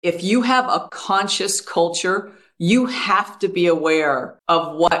If you have a conscious culture, you have to be aware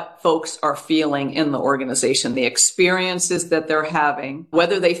of what folks are feeling in the organization, the experiences that they're having,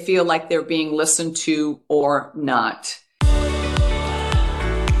 whether they feel like they're being listened to or not.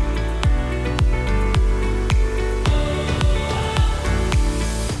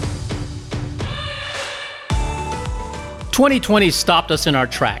 2020 stopped us in our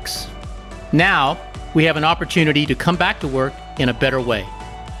tracks. Now, we have an opportunity to come back to work in a better way.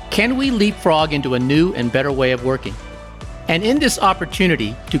 Can we leapfrog into a new and better way of working? And in this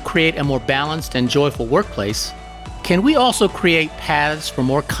opportunity to create a more balanced and joyful workplace, can we also create paths for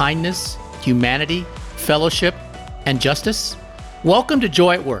more kindness, humanity, fellowship, and justice? Welcome to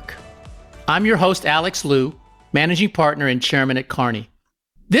Joy at Work. I'm your host, Alex Liu, Managing Partner and Chairman at Kearney.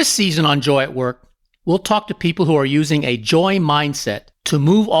 This season on Joy at Work, we'll talk to people who are using a joy mindset to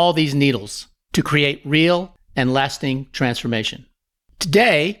move all these needles to create real and lasting transformation.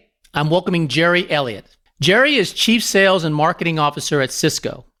 Today, I'm welcoming Jerry Elliott. Jerry is Chief Sales and Marketing Officer at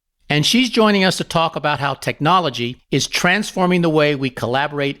Cisco, and she's joining us to talk about how technology is transforming the way we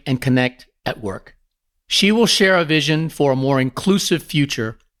collaborate and connect at work. She will share a vision for a more inclusive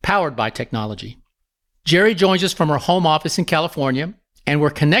future powered by technology. Jerry joins us from her home office in California, and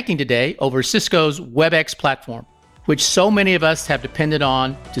we're connecting today over Cisco's WebEx platform, which so many of us have depended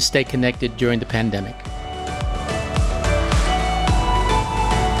on to stay connected during the pandemic.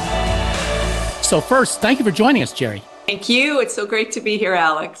 So first, thank you for joining us, Jerry. Thank you. It's so great to be here,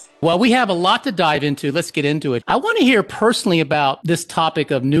 Alex. Well, we have a lot to dive into. Let's get into it. I want to hear personally about this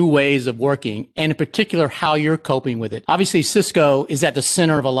topic of new ways of working, and in particular, how you're coping with it. Obviously, Cisco is at the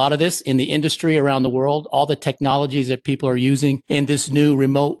center of a lot of this in the industry around the world, all the technologies that people are using in this new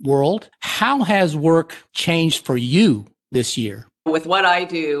remote world. How has work changed for you this year? With what I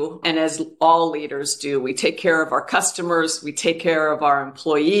do, and as all leaders do, we take care of our customers, we take care of our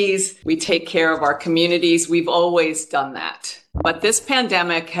employees, we take care of our communities. We've always done that. But this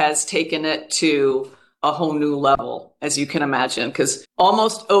pandemic has taken it to a whole new level, as you can imagine, because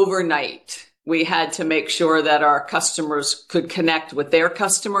almost overnight, we had to make sure that our customers could connect with their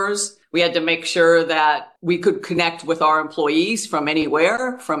customers. We had to make sure that we could connect with our employees from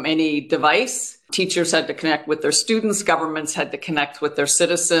anywhere, from any device. Teachers had to connect with their students. Governments had to connect with their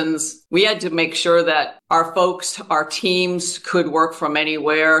citizens. We had to make sure that our folks, our teams could work from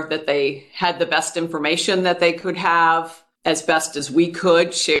anywhere, that they had the best information that they could have as best as we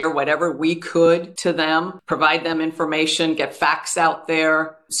could, share whatever we could to them, provide them information, get facts out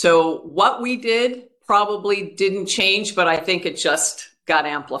there. So what we did probably didn't change, but I think it just got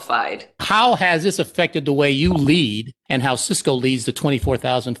amplified. How has this affected the way you lead and how Cisco leads the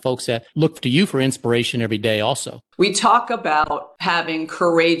 24,000 folks that look to you for inspiration every day also? We talk about having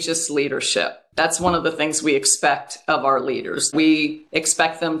courageous leadership. That's one of the things we expect of our leaders. We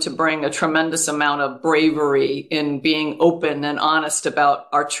expect them to bring a tremendous amount of bravery in being open and honest about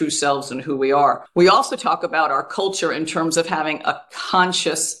our true selves and who we are. We also talk about our culture in terms of having a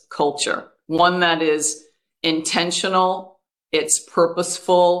conscious culture, one that is intentional, it's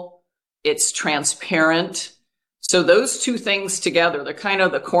purposeful, it's transparent. So those two things together, they're kind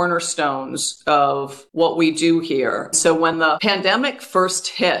of the cornerstones of what we do here. So when the pandemic first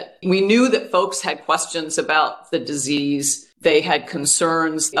hit, we knew that folks had questions about the disease. They had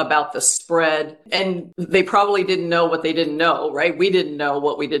concerns about the spread, and they probably didn't know what they didn't know, right? We didn't know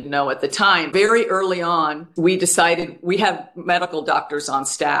what we didn't know at the time. Very early on, we decided we have medical doctors on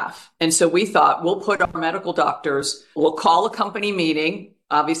staff. And so we thought we'll put our medical doctors, we'll call a company meeting,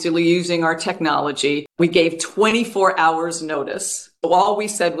 obviously using our technology. We gave 24 hours notice. All we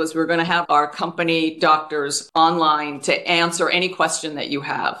said was we're going to have our company doctors online to answer any question that you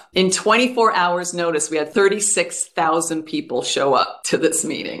have. In 24 hours notice, we had 36,000 people show up to this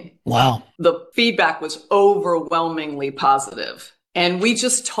meeting. Wow. The feedback was overwhelmingly positive. And we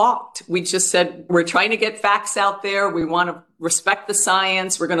just talked. We just said, we're trying to get facts out there. We want to respect the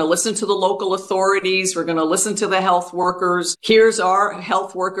science. We're going to listen to the local authorities. We're going to listen to the health workers. Here's our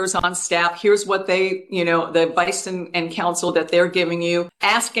health workers on staff. Here's what they, the advice and counsel that they're giving you.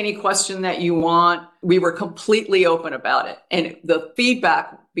 Ask any question that you want. We were completely open about it. And the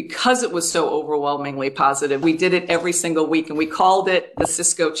feedback, because it was so overwhelmingly positive, we did it every single week, and we called it the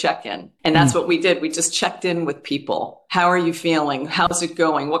Cisco check-in. And that's what we did. We just checked in with people. How are you feeling? How's it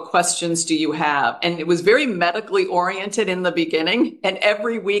going? What questions do you have? And it was very medically oriented in the beginning. And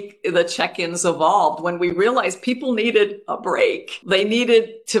every week the check-ins evolved when we realized people needed a break. They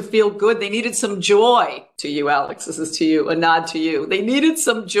needed to feel good. They needed some joy. To you, Alex, this is to you, a nod to you. They needed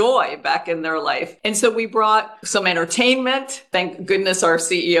some joy back in their life. And so we brought some entertainment. Thank goodness our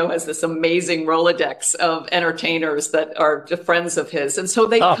CEO has this amazing Rolodex of entertainers that are friends of his. And so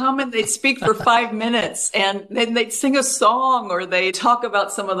they'd come and they'd speak for 5 minutes and then they'd sing a song or they talk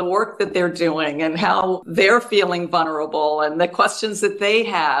about some of the work that they're doing and how they're feeling vulnerable and the questions that they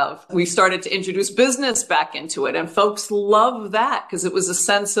have. We started to introduce business back into it and folks love that because it was a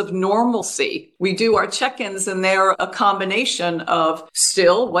sense of normalcy. We do our check-ins and they're a combination of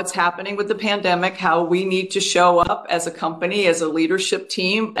still what's happening with the pandemic, how we need to show up as a company, as a leadership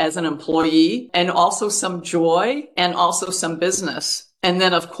team, as an employee, and also some joy and also some business. And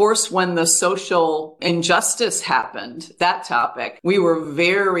then, of course, when the social injustice happened, that topic, we were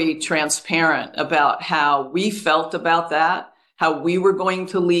very transparent about how we felt about that, how we were going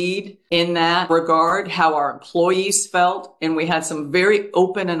to lead in that regard, how our employees felt. And we had some very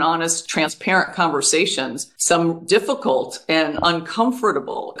open and honest, transparent conversations, some difficult and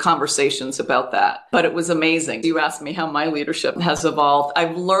uncomfortable conversations about that. But it was amazing. You asked me how my leadership has evolved.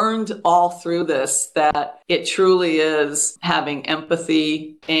 I've learned all through this that it truly is having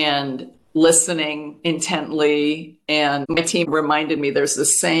empathy and listening intently. And my team reminded me there's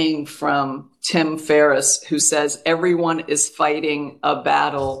this saying from Tim Ferriss who says, everyone is fighting a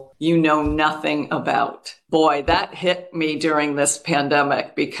battle you know nothing about. Boy, that hit me during this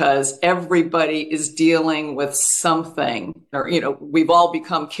pandemic because everybody is dealing with something. Or, we've all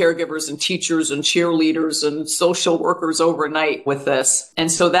become caregivers and teachers and cheerleaders and social workers overnight with this.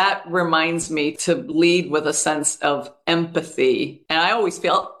 And so that reminds me to lead with a sense of empathy. And I always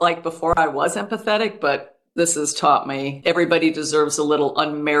felt like before I was empathetic, but this has taught me everybody deserves a little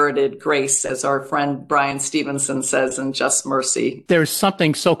unmerited grace, as our friend Brian Stevenson says in Just Mercy. There's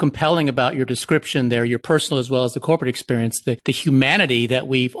something so compelling about your description there, your personal as well as the corporate experience, the humanity that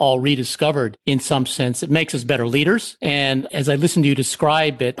we've all rediscovered in some sense. It makes us better leaders. And as I listen to you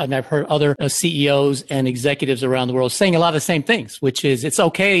describe it, and I've heard other CEOs and executives around the world saying a lot of the same things, which is it's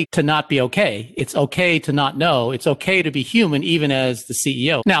okay to not be okay. It's okay to not know. It's okay to be human, even as the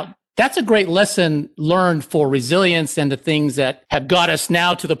CEO. Now, that's a great lesson learned for resilience and the things that have got us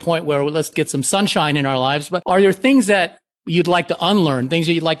now to the point where let's get some sunshine in our lives. But are there things that you'd like to unlearn, things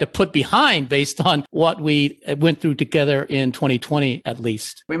that you'd like to put behind based on what we went through together in 2020, at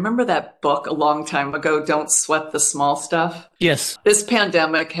least? Remember that book a long time ago, Don't Sweat the Small Stuff? Yes. This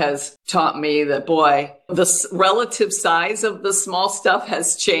pandemic has taught me that, boy, the relative size of the small stuff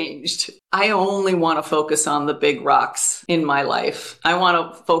has changed. I only want to focus on the big rocks in my life. I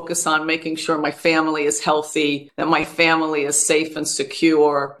want to focus on making sure my family is healthy, that my family is safe and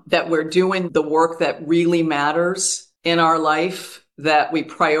secure, that we're doing the work that really matters in our life, that we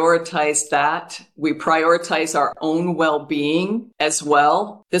prioritize that. We prioritize our own well-being as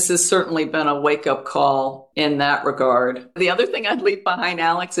well. This has certainly been a wake-up call in that regard. The other thing I'd leave behind,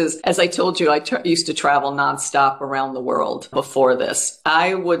 Alex, is, as I told you, I used to travel nonstop around the world before this.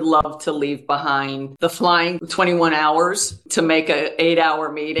 I would love to leave behind the flying 21 hours to make an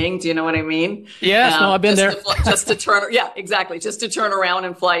 8-hour meeting. Do you know what I mean? Yes, no, I've been there. Just to turn around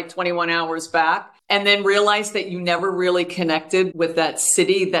and fly 21 hours back. And then realize that you never really connected with that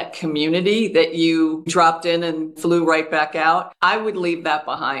city, that community that you dropped in and flew right back out. I would leave that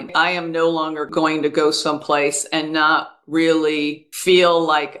behind. I am no longer going to go someplace and not really feel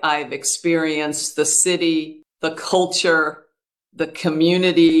like I've experienced the city, the culture, the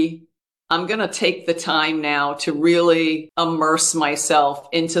community. I'm going to take the time now to really immerse myself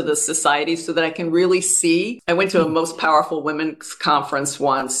into the society so that I can really see. I went to a Most Powerful Women's conference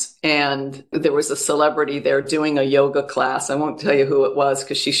once, and there was a celebrity there doing a yoga class. I won't tell you who it was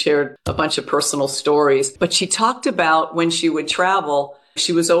because she shared a bunch of personal stories, but she talked about when she would travel,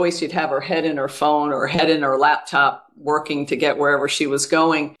 she'd have her head in her phone or head in her laptop working to get wherever she was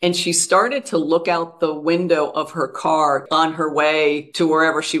going. And she started to look out the window of her car on her way to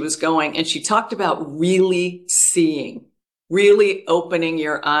wherever she was going. And she talked about really seeing, really opening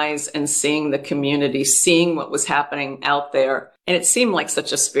your eyes and seeing the community, seeing what was happening out there. And it seemed like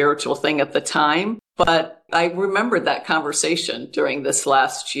such a spiritual thing at the time. But I remembered that conversation during this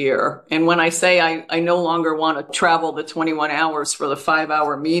last year. And when I say I no longer want to travel the 21 hours for the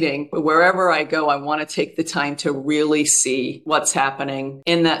 5-hour meeting, wherever I go, I want to take the time to really see what's happening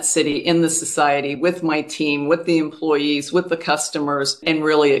in that city, in the society, with my team, with the employees, with the customers, and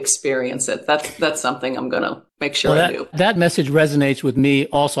really experience it. That's something I'm going to make sure I do. That message resonates with me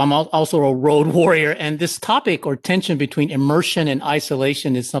also. I'm also a road warrior. And this topic or tension between immersion and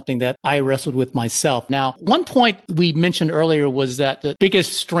isolation is something that I wrestled with myself. Now, one point we mentioned earlier was that the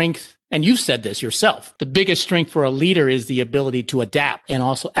biggest strength And you've said this yourself. The biggest strength for a leader is the ability to adapt and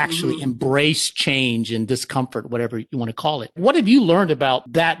also actually embrace change and discomfort, whatever you want to call it. What have you learned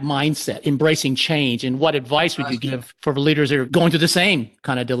about that mindset, embracing change, and what advice would you give for leaders that are going through the same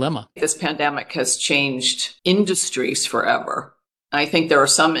kind of dilemma? This pandemic has changed industries forever. I think there are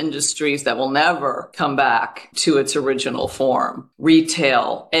some industries that will never come back to its original form.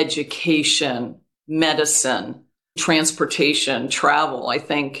 Retail, education, medicine, transportation, travel. I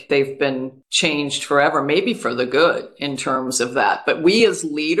think they've been changed forever, maybe for the good in terms of that. But we as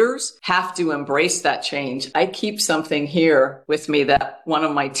leaders have to embrace that change. I keep something here with me that one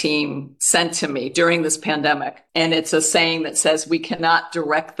of my team sent to me during this pandemic. And it's a saying that says, we cannot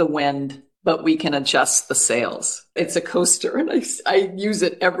direct the wind, but we can adjust the sails. It's a coaster, and I use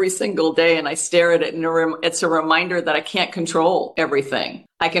it every single day, and I stare at it, and it's a reminder that I can't control everything.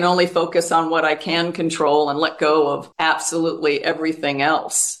 I can only focus on what I can control and let go of absolutely everything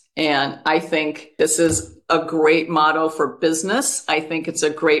else. And I think this is a great motto for business. I think it's a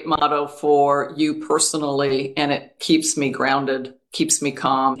great motto for you personally, and it keeps me grounded, keeps me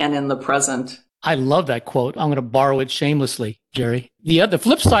calm and in the present. I love that quote. I'm going to borrow it shamelessly, Jerry. The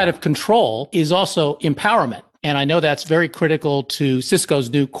flip side of control is also empowerment. And I know that's very critical to Cisco's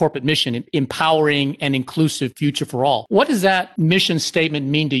new corporate mission, empowering an inclusive future for all. What does that mission statement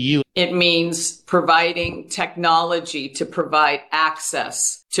mean to you? It means providing technology to provide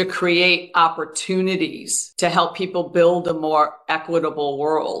access, to create opportunities, to help people build a more equitable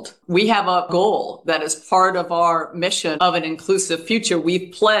world. We have a goal that is part of our mission of an inclusive future.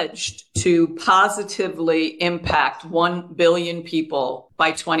 We've pledged to positively impact 1 billion people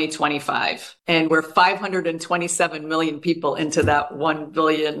by 2025. And we're 527 million people into that 1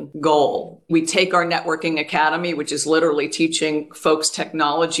 billion goal. We take our networking academy, which is literally teaching folks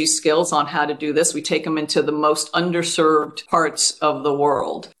technology skills on how to do this. We take them into the most underserved parts of the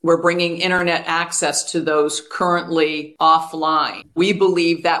world. We're bringing internet access to those currently offline. We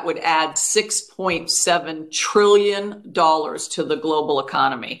believe that would add $6.7 trillion to the global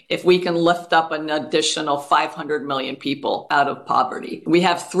economy if we can lift up an additional 500 million people out of poverty. We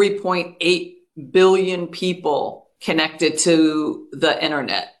have 3.8 billion people connected to the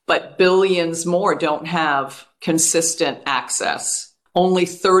internet, but billions more don't have consistent access. Only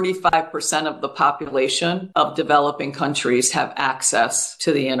 35% of the population of developing countries have access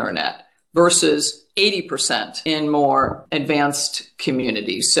to the internet versus 80% in more advanced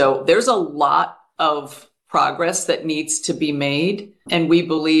communities. So there's a lot of progress that needs to be made. And we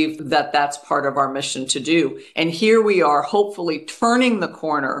believe that that's part of our mission to do. And here we are, hopefully turning the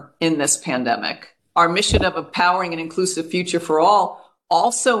corner in this pandemic. Our mission of empowering an inclusive future for all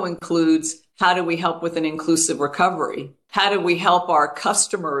also includes how do we help with an inclusive recovery? How do we help our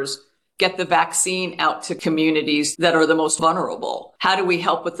customers get the vaccine out to communities that are the most vulnerable? How do we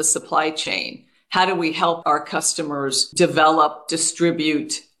help with the supply chain? How do we help our customers develop,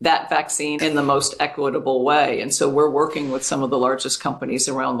 distribute that vaccine in the most equitable way? And so we're working with some of the largest companies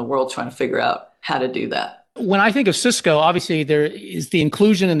around the world trying to figure out how to do that. When I think of Cisco, obviously there is the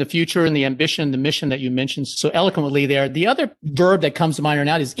inclusion in the future and the ambition, the mission that you mentioned so eloquently there. The other verb that comes to mind right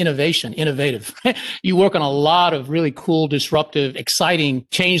now is innovation, innovative. You work on a lot of really cool, disruptive, exciting,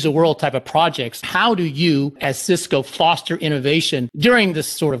 change the world type of projects. How do you, as Cisco, foster innovation during this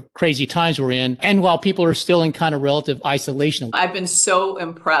sort of crazy times we're in, and while people are still in kind of relative isolation? I've been so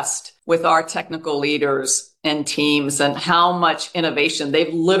impressed with our technical leaders and teams and how much innovation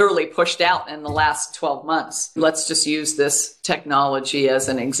they've literally pushed out in the last 12 months. Let's just use this technology as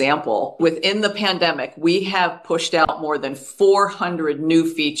an example. Within the pandemic, we have pushed out more than 400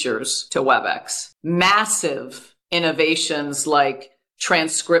 new features to WebEx. Massive innovations like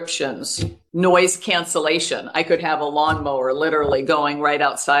transcriptions, noise cancellation. I could have a lawnmower literally going right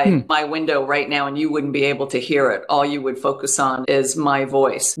outside my window right now and you wouldn't be able to hear it. All you would focus on is my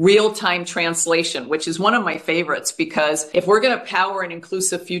voice. Real-time translation, which is one of my favorites because if we're going to power an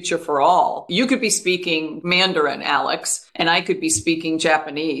inclusive future for all, you could be speaking Mandarin, Alex, and I could be speaking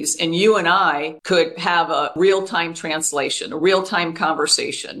Japanese, and you and I could have a real-time translation, a real-time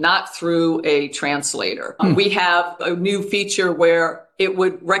conversation, not through a translator. We have a new feature where it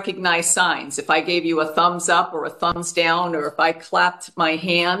would recognize signs. If I gave you a thumbs up or a thumbs down, or if I clapped my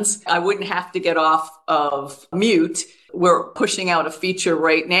hands, I wouldn't have to get off of mute. We're pushing out a feature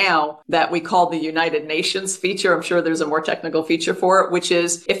right now that we call the United Nations feature. I'm sure there's a more technical feature for it, which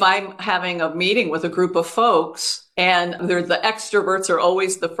is if I'm having a meeting with a group of folks and the extroverts are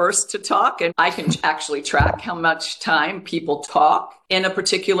always the first to talk, and I can actually track how much time people talk in a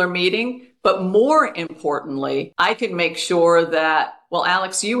particular meeting. But more importantly, I can make sure that, well,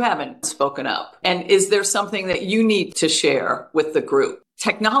 Alex, you haven't spoken up. And is there something that you need to share with the group?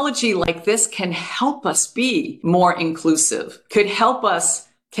 technology like this can help us be more inclusive, could help us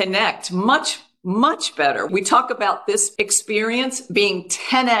connect much better. We talk about this experience being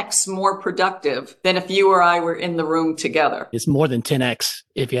 10x more productive than if you or I were in the room together. It's more than 10x,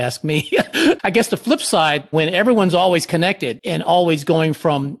 if you ask me. I guess the flip side, when everyone's always connected and always going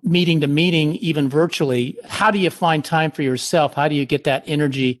from meeting to meeting, even virtually, how do you find time for yourself? How do you get that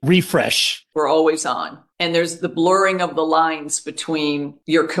energy refresh? We're always on. And there's the blurring of the lines between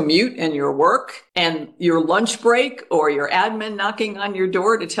your commute and your work and your lunch break or your admin knocking on your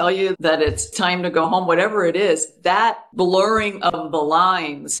door to tell you that it's time to go home, whatever it is. That blurring of the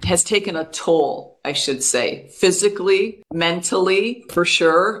lines has taken a toll, I should say, physically, mentally, for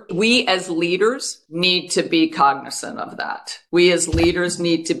sure. We as leaders need to be cognizant of that. We as leaders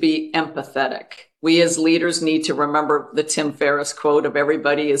need to be empathetic. We as leaders need to remember the Tim Ferriss quote of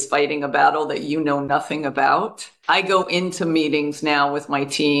everybody is fighting a battle that you know nothing about. I go into meetings now with my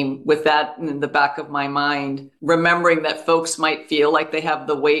team with that in the back of my mind, remembering that folks might feel like they have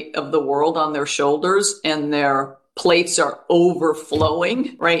the weight of the world on their shoulders and their plates are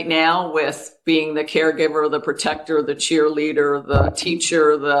overflowing right now with being the caregiver, the protector, the cheerleader, the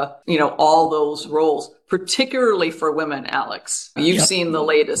teacher, all those roles, particularly for women, Alex. You've seen the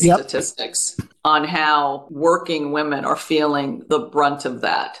latest statistics on how working women are feeling the brunt of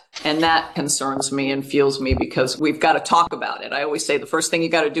that. And that concerns me and fuels me because we've got to talk about it. I always say the first thing you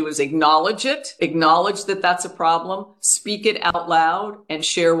got to do is acknowledge it, acknowledge that that's a problem, speak it out loud, and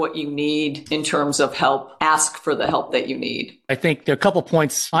share what you need in terms of help. Ask for the help that you need. I think there are a couple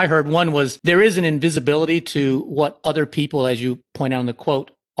points I heard. One was there is an invisibility to what other people, as you point out in the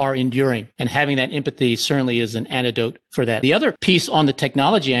quote, are enduring. And having that empathy certainly is an antidote for that. The other piece on the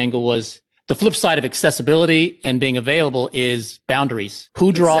technology angle was the flip side of accessibility and being available is boundaries.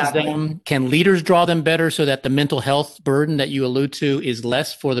 Who draws them? Can leaders draw them better so that the mental health burden that you allude to is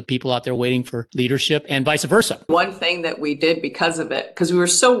less for the people out there waiting for leadership and vice versa? One thing that we did because of it, because we were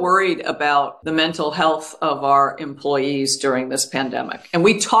so worried about the mental health of our employees during this pandemic. And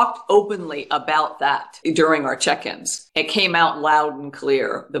we talked openly about that during our check-ins. It came out loud and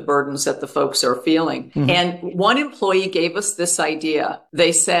clear, the burdens that the folks are feeling. Mm-hmm. And one employee gave us this idea.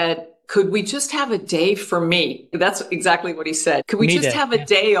 They said, could we just have a day for me? That's exactly what he said. Could we just have a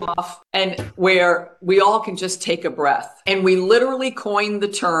day off and where we all can just take a breath? And we literally coined the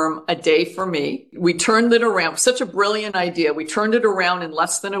term a day for me. We turned it around. Such a brilliant idea. We turned it around in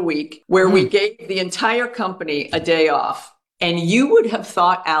less than a week where we gave the entire company a day off. And you would have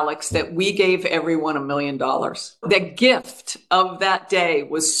thought, Alex, that we gave everyone $1 million. The gift of that day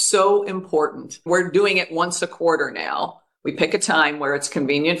was so important. We're doing it once a quarter now. We pick a time where it's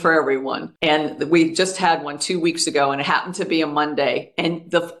convenient for everyone. And we just had one 2 weeks ago and it happened to be a Monday. And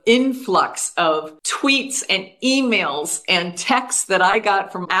the influx of tweets and emails and texts that I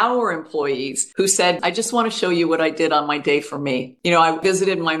got from our employees who said, I just want to show you what I did on my day for me. I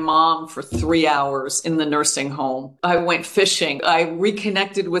visited my mom for 3 hours in the nursing home. I went fishing. I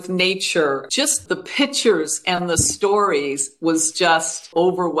reconnected with nature. Just the pictures and the stories was just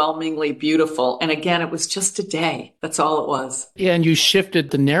overwhelmingly beautiful. And again, it was just a day. That's all it was. Yeah, and you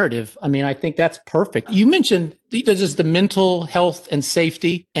shifted the narrative. I mean, I think that's perfect. You mentioned there's the mental health and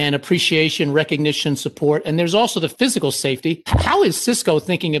safety and appreciation, recognition, support, and there's also the physical safety. How is Cisco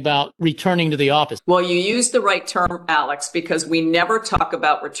thinking about returning to the office? Well, you used the right term, Alex, because we never talk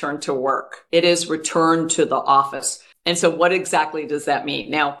about return to work. It is return to the office. And so what exactly does that mean?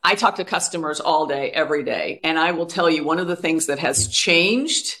 Now, I talk to customers all day, every day, and I will tell you one of the things that has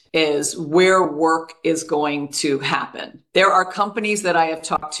changed is where work is going to happen. There are companies that I have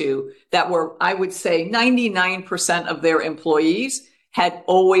talked to that were, I would say, 99% of their employees had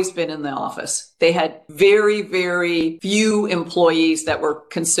always been in the office. They had very, very few employees that were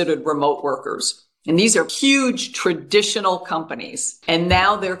considered remote workers. And these are huge traditional companies. And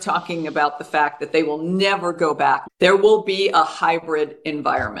now they're talking about the fact that they will never go back. There will be a hybrid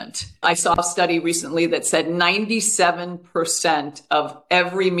environment. I saw a study recently that said 97% of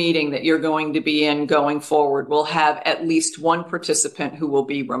every meeting that you're going to be in going forward will have at least one participant who will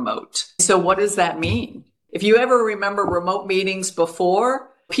be remote. So what does that mean? If you ever remember remote meetings before,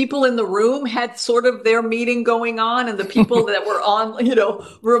 people in the room had sort of their meeting going on and the people that were on,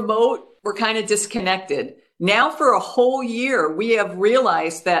 remote were kind of disconnected. Now for a whole year, we have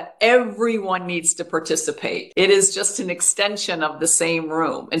realized that everyone needs to participate. It is just an extension of the same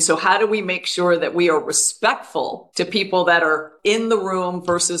room. And so how do we make sure that we are respectful to people that are in the room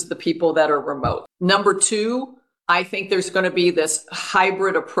versus the people that are remote? Number two, I think there's going to be this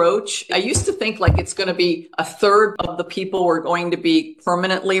hybrid approach. I used to think like it's going to be a third of the people are going to be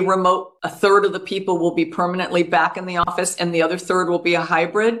permanently remote, a third of the people will be permanently back in the office, and the other third will be a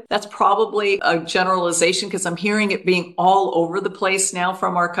hybrid. That's probably a generalization because I'm hearing it being all over the place now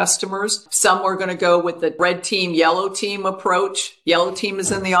from our customers. Some are going to go with the red team, yellow team approach. Yellow team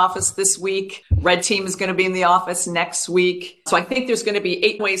is in the office this week. Red team is going to be in the office next week. So I think there's going to be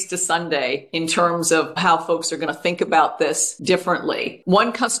 8 ways to Sunday in terms of how folks are going to think about this differently.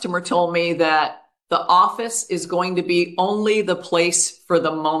 One customer told me that the office is going to be only the place for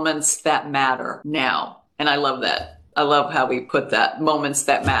the moments that matter now. And I love that. I love how we put that, moments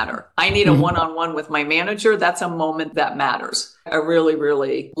that matter. I need a one-on-one with my manager. That's a moment that matters. I really,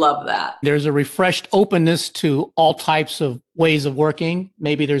 really love that. There's a refreshed openness to all types of ways of working.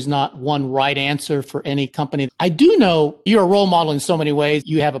 Maybe there's not one right answer for any company. I do know you're a role model in so many ways.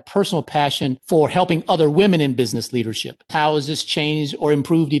 You have a personal passion for helping other women in business leadership. How has this changed or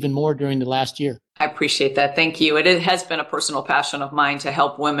improved even more during the last year? I appreciate that. Thank you. It has been a personal passion of mine to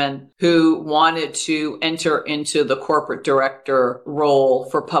help women who wanted to enter into the corporate director role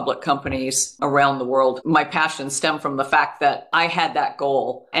for public companies around the world. My passion stemmed from the fact that I had that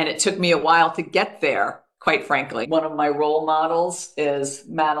goal, and it took me a while to get there. Quite frankly, one of my role models is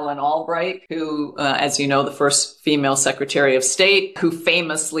Madeleine Albright, who, as you know, the first female Secretary of State, who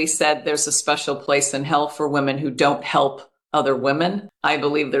famously said there's a special place in hell for women who don't help other women. I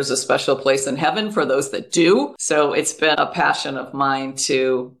believe there's a special place in heaven for those that do. So it's been a passion of mine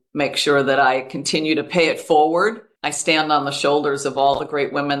to make sure that I continue to pay it forward. I stand on the shoulders of all the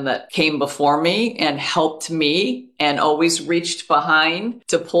great women that came before me and helped me and always reached behind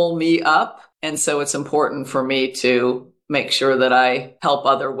to pull me up. And so it's important for me to make sure that I help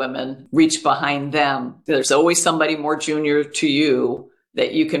other women reach behind them. There's always somebody more junior to you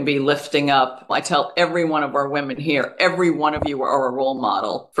that you can be lifting up. I tell every one of our women here, every one of you are a role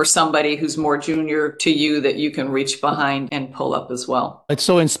model for somebody who's more junior to you that you can reach behind and pull up as well. It's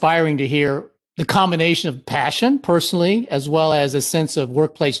so inspiring to hear the combination of passion personally, as well as a sense of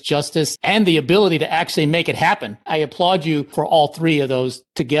workplace justice and the ability to actually make it happen. I applaud you for all three of those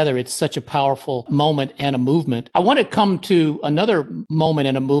together. It's such a powerful moment and a movement. I want to come to another moment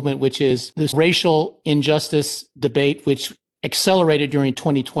and a movement, which is this racial injustice debate, which accelerated during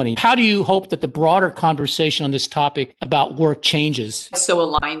 2020. How do you hope that the broader conversation on this topic about work changes? So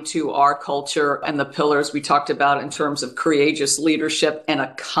aligned to our culture and the pillars we talked about in terms of courageous leadership and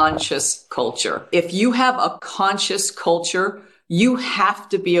a conscious culture. If you have a conscious culture, you have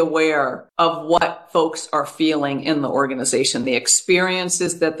to be aware of what folks are feeling in the organization, the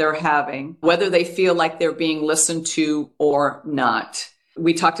experiences that they're having, whether they feel like they're being listened to or not.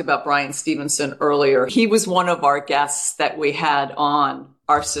 We talked about Brian Stevenson earlier. He was one of our guests that we had on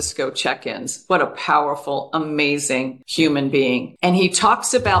our Cisco check-ins. What a powerful, amazing human being. And he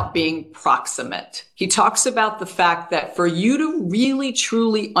talks about being proximate. He talks about the fact that for you to really,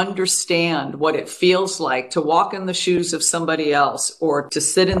 truly understand what it feels like to walk in the shoes of somebody else or to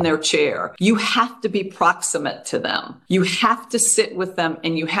sit in their chair, you have to be proximate to them. You have to sit with them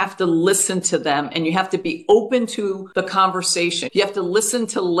and you have to listen to them and you have to be open to the conversation. You have to listen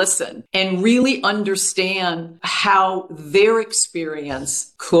and really understand how their experience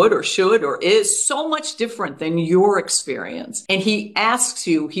could or should or is so much different than your experience. And he asks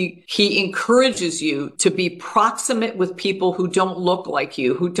you, he encourages you to be proximate with people who don't look like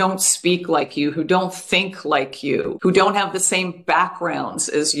you, who don't speak like you, who don't think like you, who don't have the same backgrounds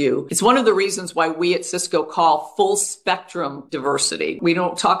as you. It's one of the reasons why we at Cisco call full spectrum diversity. We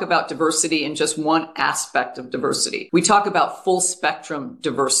don't talk about diversity in just one aspect of diversity. We talk about full spectrum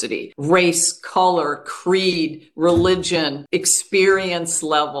diversity, race, color, creed, religion, experience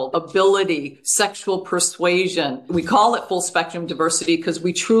level, ability, sexual persuasion. We call it full spectrum diversity because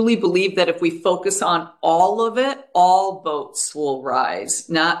we truly believe that if we focus on all of it, all boats will rise,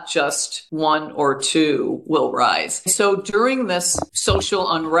 not just one or two will rise. So during this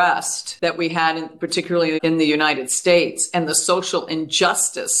social unrest that we had, particularly in the United States, and the social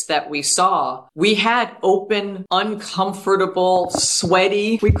injustice that we saw, we had open, uncomfortable,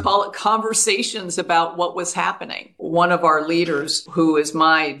 sweaty, we call it conversations about what was happening. One of our leaders, who is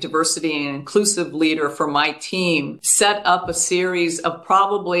my diversity and inclusive leader for my team, set up a series of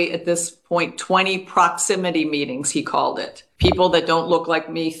probably at this point 20 proximity meetings, he called it. People that don't look like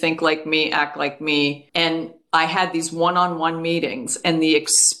me, think like me, act like me. And I had these one-on-one meetings, and the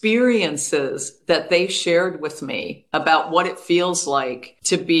experiences that they shared with me about what it feels like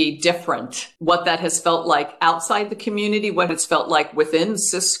to be different, what that has felt like outside the community, what it's felt like within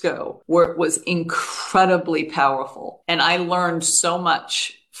Cisco, where it was incredibly powerful. And I learned so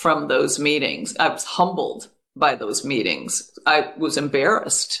much from those meetings. I was humbled by those meetings. I was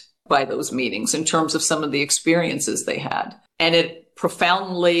embarrassed by those meetings in terms of some of the experiences they had. And it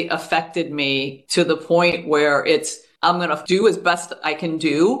profoundly affected me to the point where I'm going to do as best I can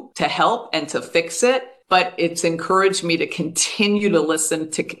do to help and to fix it. But it's encouraged me to continue to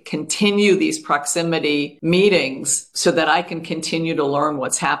listen, to continue these proximity meetings so that I can continue to learn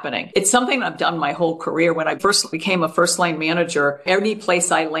what's happening. It's something I've done my whole career. When I first became a first line manager, any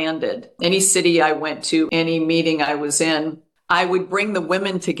place I landed, any city I went to, any meeting I was in, I would bring the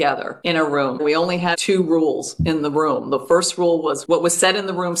women together in a room. We only had 2 rules in the room. The first rule was what was said in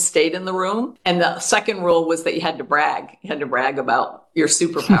the room stayed in the room. And the second rule was that you had to brag. You had to brag about your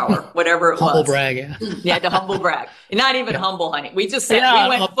superpower, whatever it was. Humble brag, yeah. You had to humble brag. Not even humble, honey. We just said, we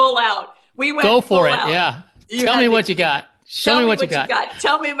went full out. We went Go for full it, out. yeah. Tell me what you got. Show me what you got.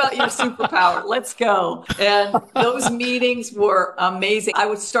 Tell me about your superpower. Let's go. And those meetings were amazing. I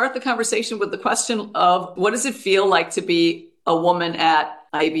would start the conversation with the question of, what does it feel like to be a woman at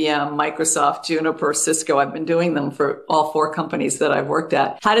IBM, Microsoft, Juniper, Cisco? I've been doing them for all 4 companies that I've worked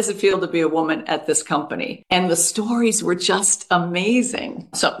at. How does it feel to be a woman at this company? And the stories were just amazing.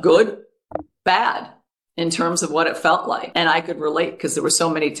 So good, bad, in terms of what it felt like. And I could relate because there were so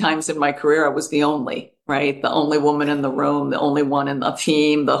many times in my career I was the only woman in the room, the only one in the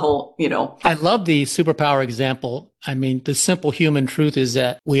team, the whole, I love the superpower example. I mean, the simple human truth is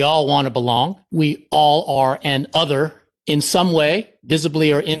that we all want to belong. We all are an other in some way,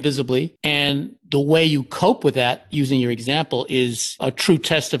 visibly or invisibly. And the way you cope with that, using your example, is a true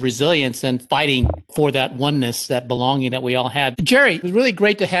test of resilience and fighting for that oneness, that belonging that we all have. Jerry, it was really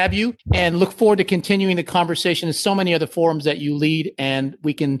great to have you and look forward to continuing the conversation in so many other forums that you lead and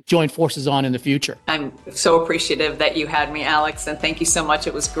we can join forces on in the future. I'm so appreciative that you had me, Alex, and thank you so much.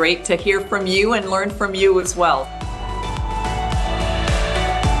 It was great to hear from you and learn from you as well.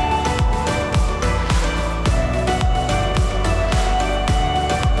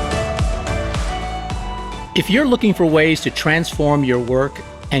 If you're looking for ways to transform your work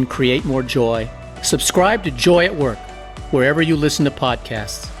and create more joy, subscribe to Joy at Work, wherever you listen to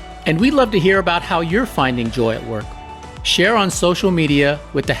podcasts. And we'd love to hear about how you're finding joy at work. Share on social media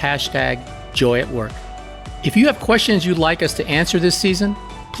with the hashtag Joy at Work. If you have questions you'd like us to answer this season,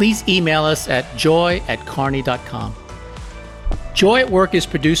 please email us at joy@kearney.com. Joy at Work is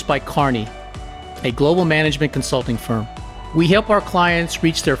produced by Kearney, a global management consulting firm. We help our clients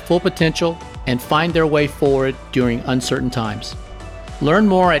reach their full potential and find their way forward during uncertain times. Learn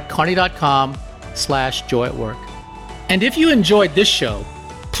more at kearney.com/joyatwork. And if you enjoyed this show,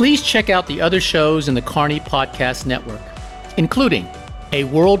 please check out the other shows in the Kearney Podcast Network, including A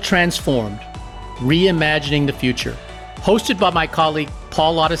World Transformed, Reimagining the Future, hosted by my colleague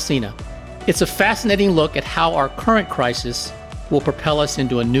Paul Laudicina. It's a fascinating look at how our current crisis will propel us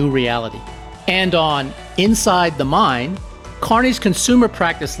into a new reality. And on Inside the Mind, Kearney's consumer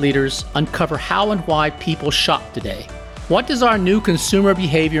practice leaders uncover how and why people shop today. What does our new consumer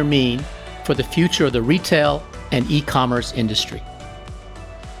behavior mean for the future of the retail and e-commerce industry?